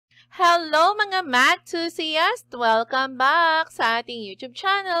Hello mga math enthusiasts! Welcome back sa ating YouTube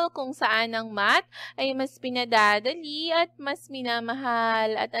channel kung saan ang math ay mas pinadadali at mas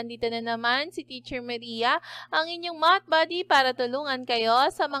minamahal. At andito na naman si Teacher Maria, ang inyong math buddy para tulungan kayo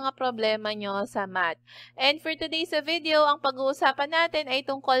sa mga problema nyo sa math. And for today's video, ang pag-uusapan natin ay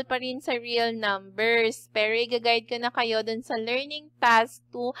tungkol pa rin sa real numbers. Pero i-guide ko na kayo dun sa learning task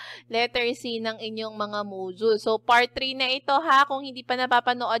 2, letter C ng inyong mga module. So part 3 na ito ha, kung hindi pa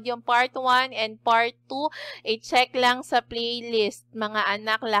napapanood yung part 1 and part 2, i-check lang sa playlist. Mga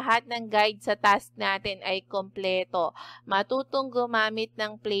anak, lahat ng guide sa task natin ay kompleto. Matutong gumamit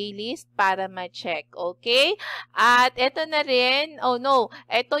ng playlist para ma-check. Okay? At ito na rin,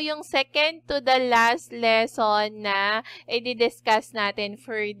 ito yung second to the last lesson na i-discuss natin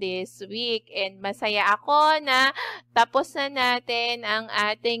for this week. And masaya ako na tapos na natin ang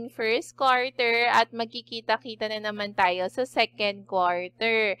ating first quarter at magkikita-kita na naman tayo sa second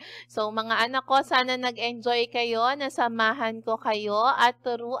quarter. So, mga anak ko, sana nag-enjoy kayo, nasamahan ko kayo at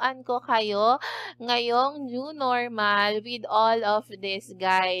turuan ko kayo ngayong new normal with all of this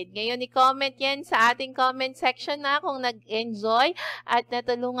guide. Ngayon, i-comment yan sa ating comment section na kung nag-enjoy at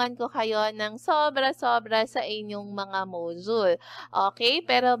natulungan ko kayo ng sobra-sobra sa inyong mga module. Okay?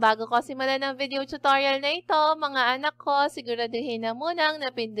 Pero bago ko simulan ng video tutorial na ito, mga anak ko, siguraduhin na munang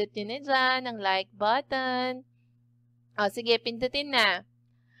napindot nyo na dyan ang like button. O, sige, pindutin na.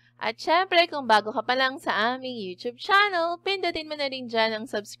 At syempre, kung bago ka pa lang sa aming YouTube channel, pindutin mo na rin dyan ang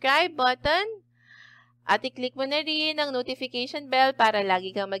subscribe button. At i-click mo na rin ang notification bell para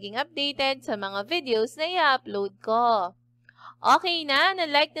lagi kang maging updated sa mga videos na i-upload ko. Okay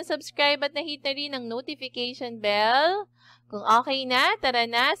na-like na subscribe at na-hit na rin ang notification bell. Kung okay na, tara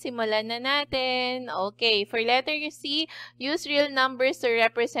na, simulan na natin. Okay, for letter C, use real numbers to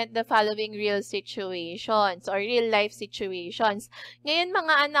represent the following real situations or real life situations. Ngayon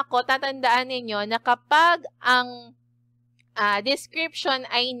mga anak ko, tatandaan ninyo na kapag ang description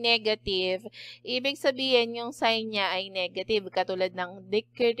ay negative, ibig sabihin yung sign niya ay negative, katulad ng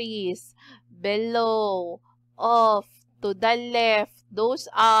decrease, below, off, to the left.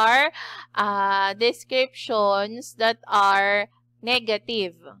 Those are descriptions that are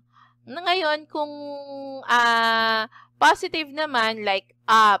negative. Ngayon, kung positive naman, like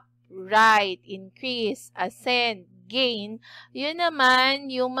up, right, increase, ascend, gain, yun naman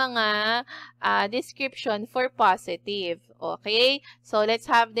yung mga description for positive. Okay? So, let's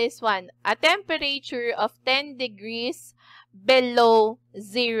have this one. A temperature of 10 degrees below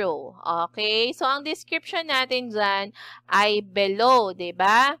 0. Okay? So, ang description natin dyan ay below,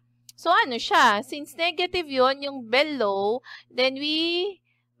 diba? So, ano siya? Since negative yon yung below, then we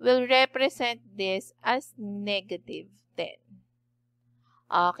will represent this as negative 10.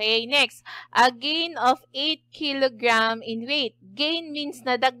 Okay, next. A gain of 8 kg in weight. Gain means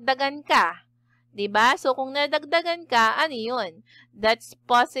nadagdagan ka. Diba? So, kung nadagdagan ka, ano yun? That's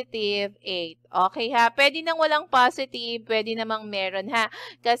positive 8. Okay ha? Pwede nang walang positive, pwede namang meron ha?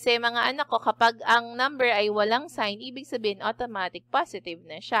 Kasi mga anak ko, kapag ang number ay walang sign, ibig sabihin automatic positive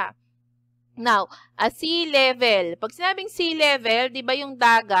na siya. Now, a sea level. Pag sinabing sea level, di ba yung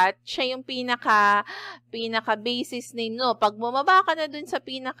dagat, siya yung pinaka-basis ninyo. Pag bumaba ka na dun sa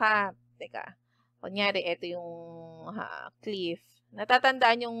kunyari, ito yung cliff.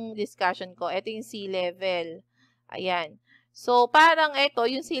 Natatandaan yung discussion ko. Ito yung sea level. Ayan. So, parang ito,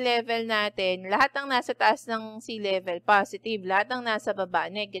 yung sea level natin, lahat ng nasa taas ng sea level, positive. Lahat ng nasa baba,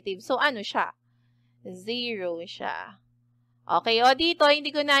 negative. So, ano siya? 0 siya. Okay, o dito,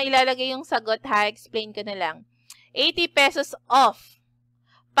 hindi ko na ilalagay yung sagot ha. Explain ko na lang. 80 pesos off.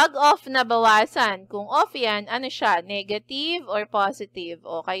 Pag off na bawasan, kung off yan, ano siya? Negative or positive?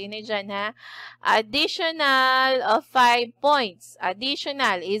 O, kayo na dyan ha. Additional of 5 points.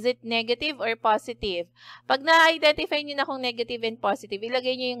 Additional, is it negative or positive? Pag na-identify nyo na kung negative and positive,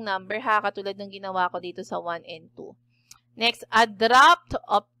 ilagay nyo yung number ha, katulad ng ginawa ko dito sa 1 and 2. Next, a drop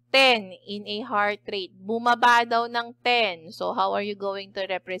of 10 in a heart rate. Bumaba daw ng 10. So, how are you going to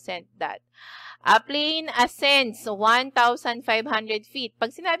represent that? A plane ascends 1,500 feet.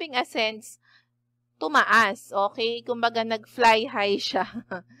 Pag sinabing ascends, tumaas. Okay? Kumbaga, nag-fly high siya.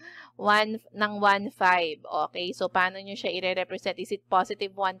 1 ng 1,500. Okay? So, paano nyo siya i-represent? Is it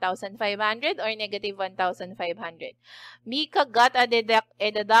positive 1,500 or negative 1,500? Mika got a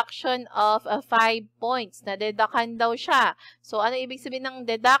deduction of 5 points. Nadeduction daw siya. So, ano ibig sabihin ng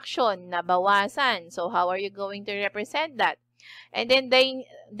deduction? Nabawasan. So, how are you going to represent that? And then,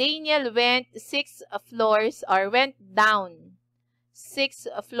 Daniel went 6 floors or went down 6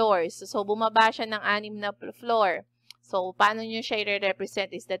 floors. So, bumaba siya ng 6 na floor. So, paano nyo siya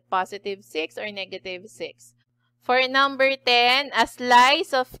i-represent? Is that positive 6 or negative 6? For number 10, a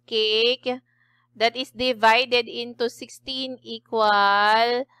slice of cake that is divided into 16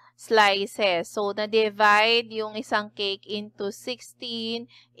 equal slices. So, na-divide yung isang cake into 16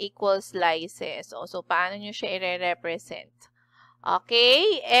 equal slices. So paano nyo siya i-represent?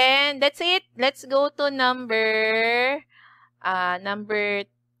 Okay, and that's it. Let's go to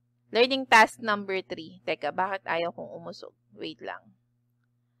learning task number 3. Teka, bakit ayaw kong umusog? Wait lang.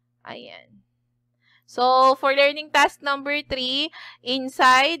 Ayan. So, for learning task number 3,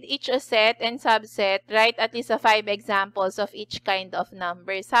 inside each set and subset, write at least 5 examples of each kind of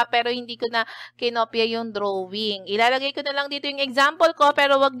numbers. Ha? Pero hindi ko na kinopya yung drawing. Ilalagay ko na lang dito yung example ko,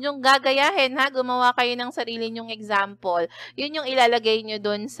 pero wag nyong gagayahin. Ha? Gumawa kayo ng sarili nyong example. Yun yung ilalagay nyo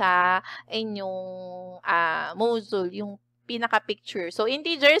dun sa inyong module, yung pinaka-picture. So,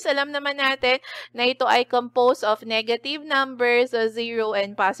 integers, alam naman natin na ito ay composed of negative numbers, 0,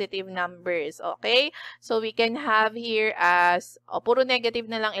 and positive numbers. Okay? So, we can have here as, puro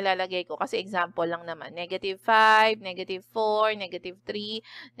negative na lang ilalagay ko kasi example lang naman. Negative 5, negative 4, negative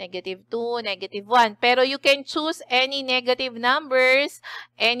 3, negative 2, negative 1. Pero you can choose any negative numbers,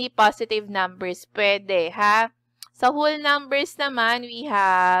 any positive numbers. Pwede, ha? Sa whole numbers naman, we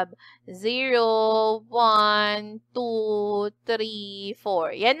have 0, 1, 2, 3,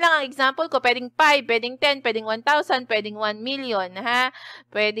 4. Yan lang ang example ko. Pwedeng 5, pwedeng 10, pwedeng 1,000, pwedeng 1 million, ha?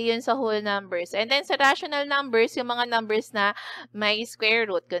 Pwede yun sa whole numbers. And then sa rational numbers, yung mga numbers na may square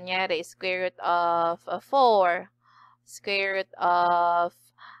root. Kunyari, square root of 4, square root of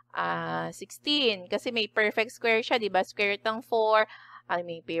 16. Kasi may perfect square siya, di ba? Square root ng 4,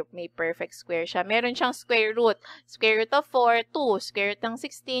 may perfect square siya. Meron siyang square root. Square root of 4, 2. Square root ng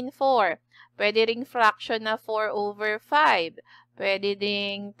 16, 4. Pwede ring fraction na 4 over 5. Pwede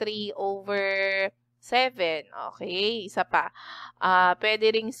ding 3 over 7. Okay, isa pa.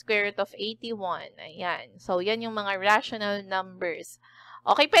 Pwede ring square root of 81. Ayan. So, yan yung mga rational numbers.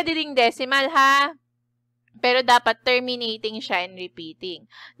 Okay, pwede ring decimal, ha? Pero dapat terminating siya and repeating.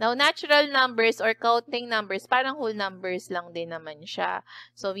 Now, natural numbers or counting numbers, parang whole numbers lang din naman siya.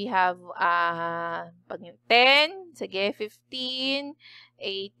 So, we have 10, sige, 15,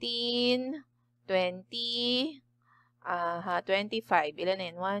 18, 20, 25. Ilan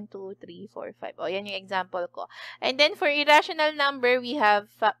na yun? 1, 2, 3, 4, 5. O, yan yung example ko. And then, for irrational number, we have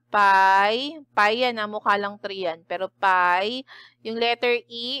pi. Pi yan, mukha lang 3 yan. Pero pi, yung letter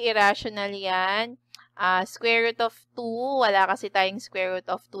E, irrational yan. Square root of 2, wala kasi tayong square root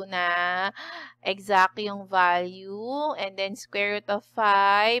of 2 na exact yung value. And then, square root of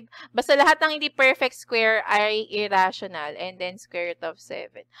 5. Basta lahat ng hindi perfect square ay irrational. And then, square root of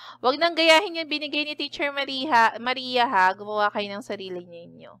 7. Huwag nang gayahin yung binigay ni Teacher Maria, ha. Gumawa kayo ng sarili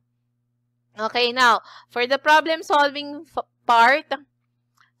ninyo. Okay, now, for the problem solving part,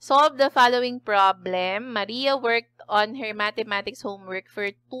 solve the following problem. Maria worked on her mathematics homework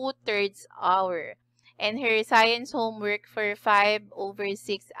for 2/3 hour. And her science homework for 5 over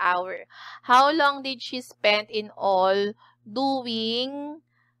 6 hours. How long did she spend in all doing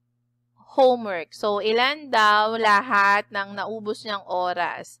homework? So, ilan daw lahat ng naubos niyang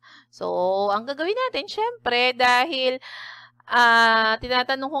oras? So, ang gagawin natin, syempre, dahil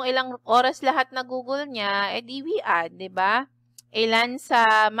tinatanong kung ilang oras lahat na Google niya, edi we add, di ba? Ilan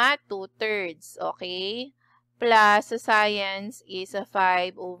sa math? 2/3, okay? Plus, sa science is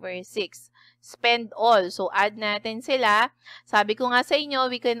 5 over 6. Spend all. So, add natin sila. Sabi ko nga sa inyo,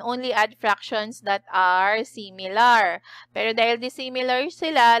 we can only add fractions that are similar. Pero dahil dissimilar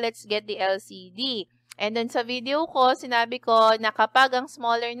sila, let's get the LCD. And then sa video ko, sinabi ko na kapag ang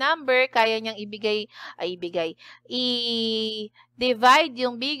smaller number, kaya niyang i-divide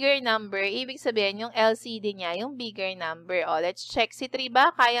yung bigger number, ibig sabihin yung LCD niya, yung bigger number. O, let's check. Si 3 ba,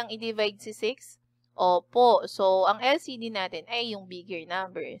 kayang i-divide si 6? Opo. So, ang LCD natin ay yung bigger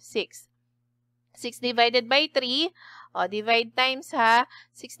number, 6. 6 divided by 3, divide times, ha.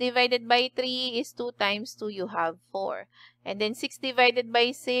 6 divided by 3 is 2 times 2, you have 4. And then 6 divided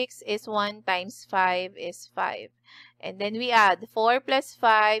by 6 is 1 times 5 is 5. And then we add 4 plus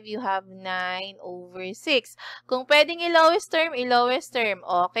 5, you have 9 over 6. Kung pwedeng i-lowest term, i-lowest term.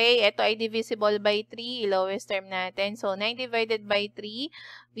 Okay, ito ay divisible by 3, i-lowest term natin. So, 9 divided by 3,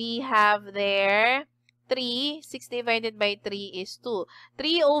 we have there 3, 6 divided by 3 is 2.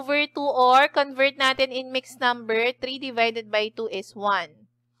 3 over 2 or convert natin in mixed number, 3 divided by 2 is 1.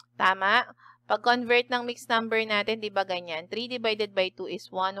 Tama? Pag-convert ng mixed number natin, di ba ganyan? 3 divided by 2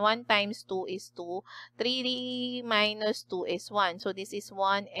 is 1. 1 times 2 is 2. 3 minus 2 is 1. So, this is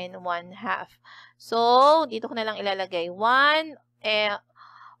 1 and 1/2. So, dito ko na lang ilalagay 1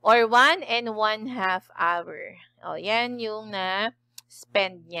 or 1 and 1/2 hour. O, yan yung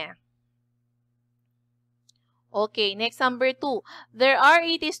na-spend niya. Okay, next number 2. There are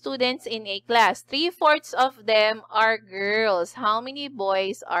 80 students in a class. 3/4 of them are girls. How many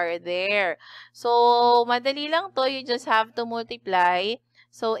boys are there? So, madali lang to. You just have to multiply.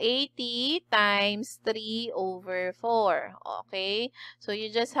 So, 80 times 3/4. Okay? So,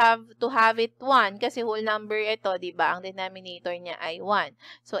 you just have to have it 1 kasi whole number ito, di ba? Ang denominator niya ay 1.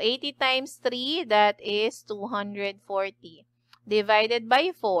 So, 80 times 3, that is 240. Divided by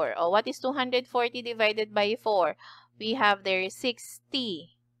 4. Oh, what is 240 divided by 4? We have there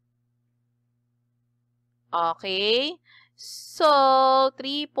 60. Okay? So,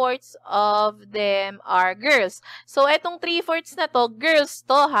 3/4 of them are girls. So, etong 3/4 na to, girls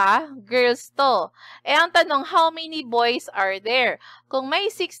to ha? Girls to. Eh, ang tanong, how many boys are there? Kung may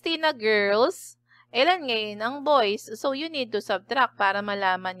 60 na girls, ilan ngayon ang boys? So, you need to subtract para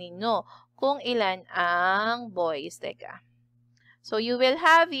malaman ninyo kung ilan ang boys. Teka. So, you will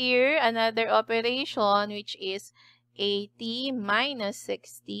have here another operation which is 80 minus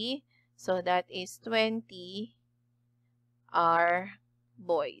 60. So, that is 20 are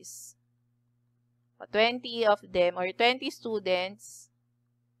boys. 20 of them or 20 students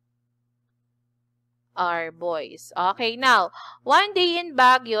are boys. Okay, now, one day in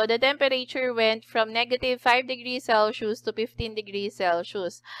Baguio, the temperature went from -5 degrees Celsius to 15 degrees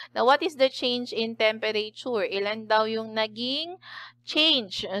Celsius. Now, what is the change in temperature? Ilan daw yung naging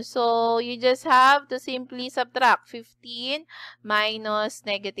change? So, you just have to simply subtract 15 minus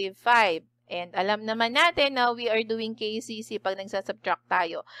 -5. And alam naman natin na we are doing KCC pag nagsasubtract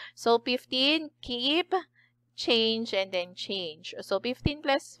tayo. So, 15, keep, change, and then change. So, 15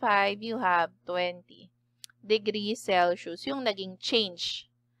 plus 5, you have 20 degrees Celsius, yung naging change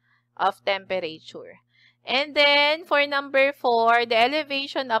of temperature. And then, for number 4, the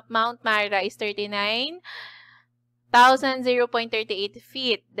elevation of Mount Mara is 39,038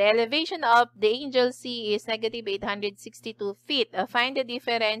 feet. The elevation of the Angel Sea is -862 feet. Find the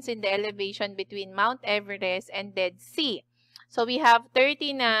difference in the elevation between Mount Everest and Dead Sea. So, we have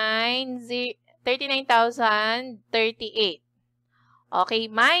 39,038.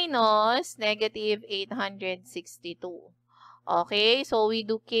 Okay, minus -862. Okay, so we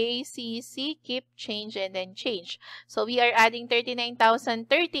do KCC, keep, change, and then change. So, we are adding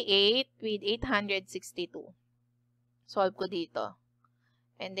 39,038 with 862. Solve ko dito.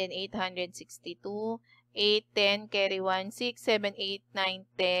 And then 862, 8, 10, carry 1, 6, 7, 8, 9,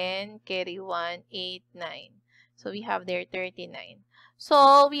 10, carry 1, 8, 9. So, we have there 39.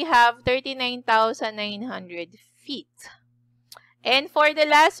 So, we have 39,900 feet. And for the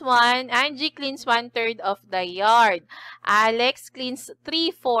last one, Angie cleans 1/3 of the yard. Alex cleans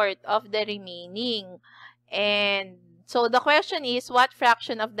 3/4 of the remaining. And so, the question is, what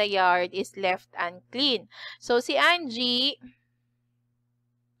fraction of the yard is left unclean? So, si Angie,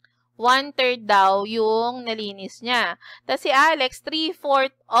 1/3 daw yung nalinis niya. Tapos si Alex,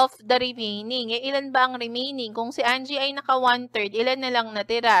 3/4 of the remaining. Eh, ilan ba ang remaining? Kung si Angie ay naka 1/3, ilan na lang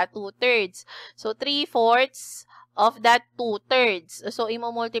natira? 2/3. So, 3/4 of that 2/3. So,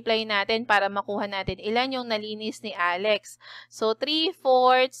 imo-multiply natin para makuha natin ilan yung nalinis ni Alex. So,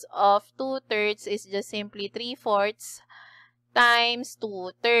 3/4 of 2/3 is just simply 3/4 times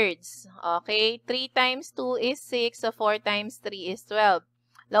 2/3. Okay? 3 times 2 is 6. So, 4 times 3 is 12.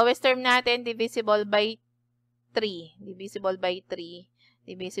 Lowest term natin, divisible by 3. Divisible by 3.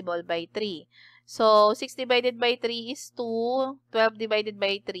 Divisible by 3. So, 6 divided by 3 is 2. 12 divided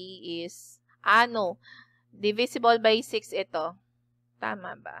by 3 is, divisible by 6 ito.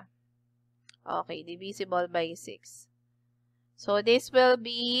 Tama ba? Okay, divisible by 6. So, this will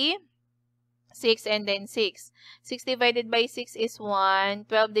be 6 and then 6. 6 divided by 6 is 1.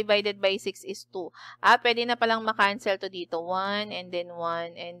 12 divided by 6 is 2. Pwede na palang makancel to dito. 1 and then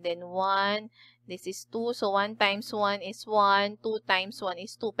 1 and then 1. This is 2. So, 1 times 1 is 1. 2 times 1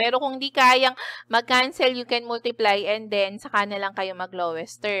 is 2. Pero kung di kayang mag-cancel, you can multiply and then saka na lang kayo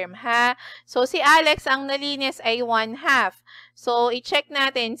mag-lowest term, ha? So, si Alex, ang nalinis ay 1/2. So, i-check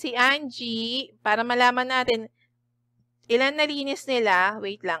natin si Angie para malaman natin ilan nalinis nila.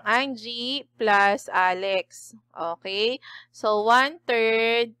 Wait lang. Angie plus Alex. Okay? So,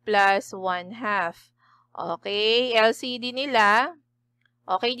 1/3 plus 1/2. Okay? LCD nila.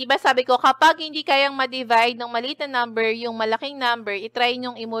 Okay, di ba sabi ko, kapag hindi kayang ma-divide ng maliit na number, yung malaking number, itry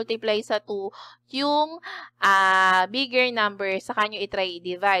nyong i-multiply sa 2, yung bigger number, saka nyo itry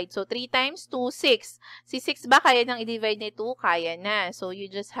i-divide. So, 3 times 2, 6. Si 6 ba kaya nang i-divide ni 2? Kaya na. So, you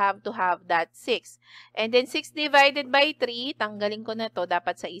just have to have that 6. And then, 6 divided by 3, tanggalin ko na to,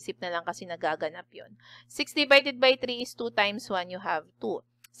 dapat sa isip na lang kasi nagaganap yun. 6 divided by 3 is 2 times 1, you have 2.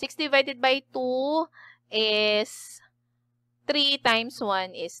 6 divided by 2 is 3 times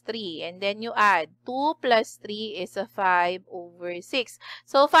 1 is 3. And then you add 2 plus 3 is a 5 over 6.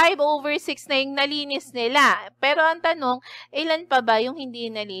 So, 5 over 6 na yung nalinis nila. Pero ang tanong, ilan pa ba yung hindi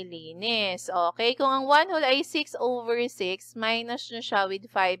nalilinis? Okay, kung ang 1 whole ay 6 over 6, minus nyo siya with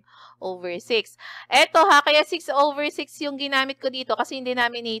 5 over 6. Eto ha, kaya 6 over 6 yung ginamit ko dito kasi yung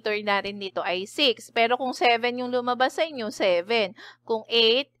denominator natin dito ay 6. Pero kung 7 yung lumabas sa inyo, 7. Kung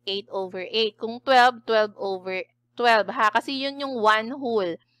 8, 8 over 8. Kung 12, 12 over 12 ha, kasi yun yung 1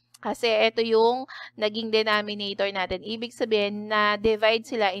 whole. Kasi ito yung naging denominator natin. Ibig sabihin na divide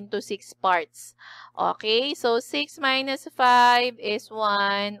sila into 6 parts. Okay, so 6 minus 5 is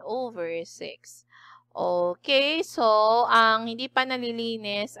 1 over 6. Okay, so ang hindi pa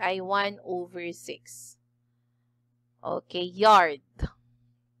nalilinis ay 1 over 6. Okay, yard.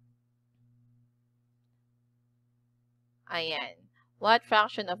 Ayan. What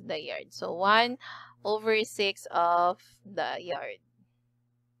fraction of the yard? So 1 over 6 of the yard.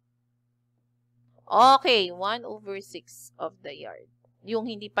 Okay, 1 over 6 of the yard. Yung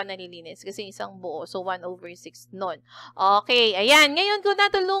hindi pa nalilinis kasi isang buo. So, 1 over 6 nun. Okay, ayan. Ngayon, kung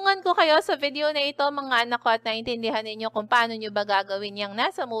natulungan ko kayo sa video na ito, mga anak ko, at naintindihan ninyo kung paano nyo ba gagawin yung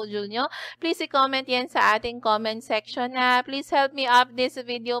nasa module nyo, please i-comment yan sa ating comment section na. Please help me up this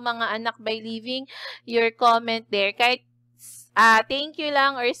video, mga anak, by leaving your comment there. Kahit thank you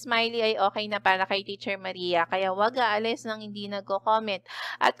lang or smiley ay okay na para kay Teacher Maria. Kaya wag aalis nang hindi nagko-comment.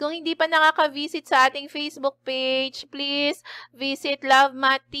 At kung hindi pa nakaka-visit sa ating Facebook page, please visit Love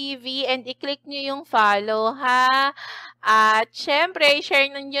Math TV and i-click nyo yung follow, ha? At syempre,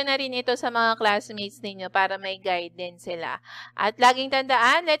 share nyo na rin ito sa mga classmates ninyo para may guide din sila. At laging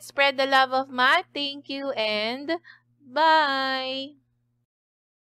tandaan, let's spread the love of math. Thank you and bye!